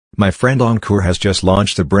My friend Encore has just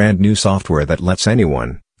launched a brand new software that lets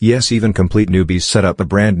anyone, yes even complete newbies, set up a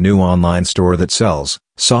brand new online store that sells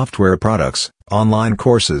software products, online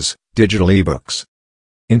courses, digital ebooks.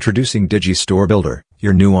 Introducing DigiStoreBuilder,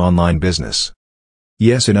 your new online business.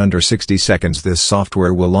 Yes, in under 60 seconds this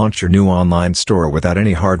software will launch your new online store without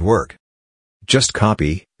any hard work. Just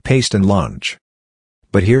copy, paste and launch.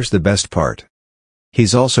 But here's the best part.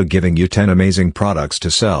 He's also giving you 10 amazing products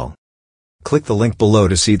to sell. Click the link below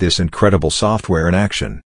to see this incredible software in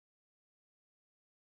action.